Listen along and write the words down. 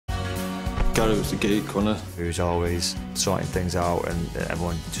Gary was the geek, wasn't he? He was always sorting things out, and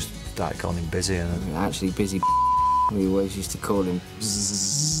everyone just started calling him busy. And actually, busy. We always used to call him.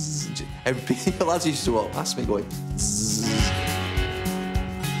 The lads used to walk past me going.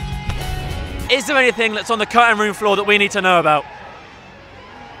 Is there anything that's on the cutting room floor that we need to know about?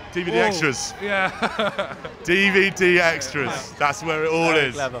 DVD extras. Yeah. DVD extras. That's where it all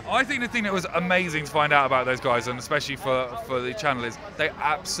is. Clever. I think the thing that was amazing to find out about those guys, and especially for the channel, is they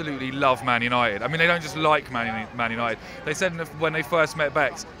absolutely love Man United. I mean, they don't just like Man United. They said when they first met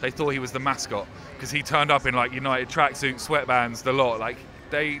Bex, they thought he was the mascot because he turned up in like United tracksuits, sweatbands, the lot. Like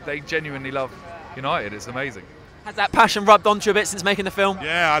they genuinely love United. It's amazing. Has that passion rubbed onto you a bit since making the film?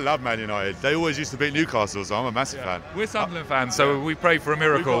 Yeah, I love Man United. They always used to beat Newcastle, so I'm a massive fan. We're Sunderland fans, so we prayed for a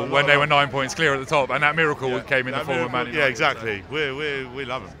miracle when they were 9 points clear at the top, and that miracle came in the form of Man United. Yeah, exactly. We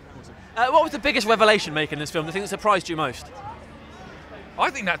love them. What was the biggest revelation making this film? The thing that surprised you most?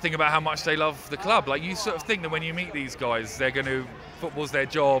 I think that thing about how much they love the club. Like, you sort of think that when you meet these guys, they're going to, football's their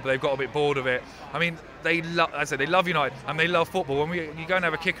job, they've got a bit bored of it. I mean, they love United and they love football. When you go and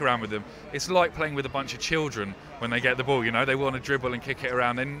have a kick around with them, it's like playing with a bunch of children when they get the ball, you know. They want to dribble and kick it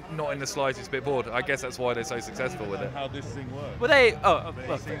around. They're not in the slightest bit bored. I guess that's why they're so successful with it. How this thing works. Were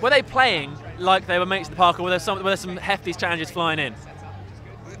they playing like they were mates at the park, or were there some hefty challenges flying in?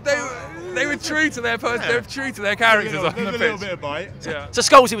 They were true to their they were true to their characters on the pitch. A little bit of bite. Yeah. So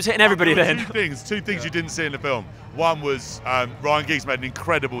Scholes, he was hitting everybody then. Two things you didn't see in the film. One was Ryan Giggs made an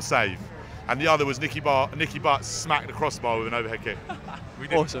incredible save, and the other was Nicky Butt smacked the crossbar with an overhead kick. We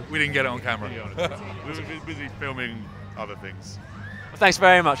didn't get it on camera. We were busy filming other things. Well, thanks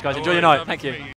very much, guys. Enjoy your night. Thank you.